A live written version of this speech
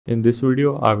In this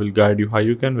video, I will guide you how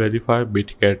you can verify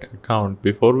Bitget account.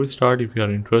 Before we start, if you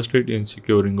are interested in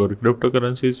securing your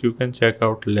cryptocurrencies, you can check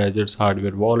out Ledger's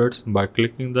hardware wallets by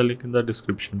clicking the link in the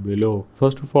description below.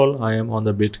 First of all, I am on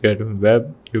the Bitget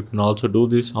web. You can also do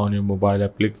this on your mobile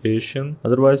application.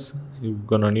 Otherwise, you're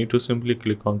gonna need to simply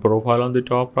click on profile on the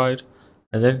top right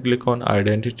and then click on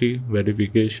identity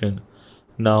verification.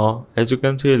 Now, as you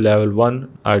can see, level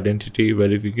 1 identity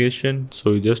verification,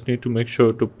 so you just need to make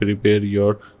sure to prepare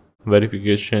your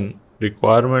verification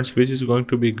requirements, which is going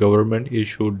to be government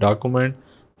issued document,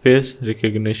 face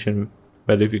recognition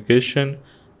verification,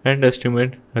 and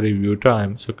estimate review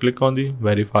time. So click on the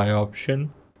verify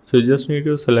option. So you just need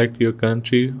to select your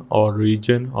country or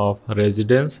region of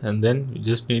residence, and then you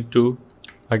just need to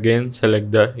again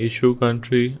select the issue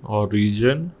country or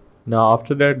region. Now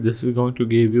after that, this is going to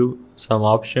give you some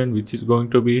option, which is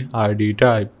going to be ID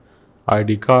type,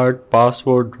 ID card,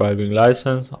 passport, driving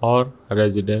license, or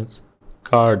residence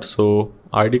card. So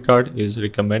ID card is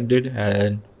recommended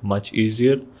and much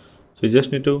easier. So you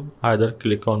just need to either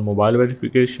click on mobile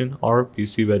verification or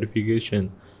PC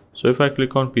verification. So if I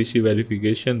click on PC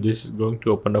verification, this is going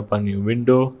to open up a new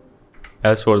window.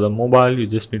 As for the mobile, you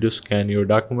just need to scan your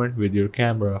document with your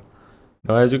camera.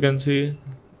 Now as you can see,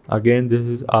 again this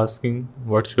is asking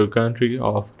what's your country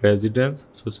of residence,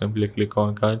 so simply click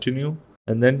on continue,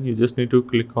 and then you just need to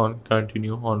click on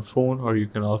continue on phone, or you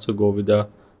can also go with the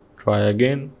try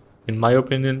again. In my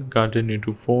opinion, continue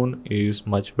to phone is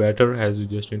much better, as you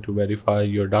just need to verify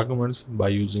your documents by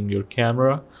using your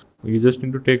camera. You just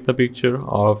need to take the picture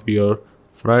of your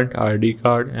front ID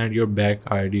card and your back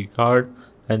ID card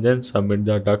and then submit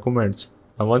the documents.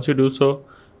 And once you do so,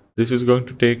 this is going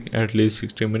to take at least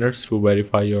 60 minutes to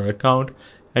verify your account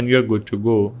and you're good to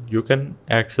go. You can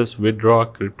access withdraw,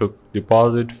 crypto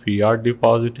deposit, fiat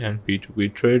deposit, and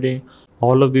P2P trading.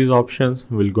 All of these options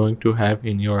will going to have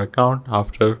in your account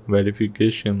after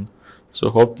verification. So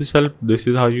hope this helped. This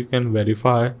is how you can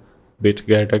verify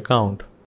Bitget account.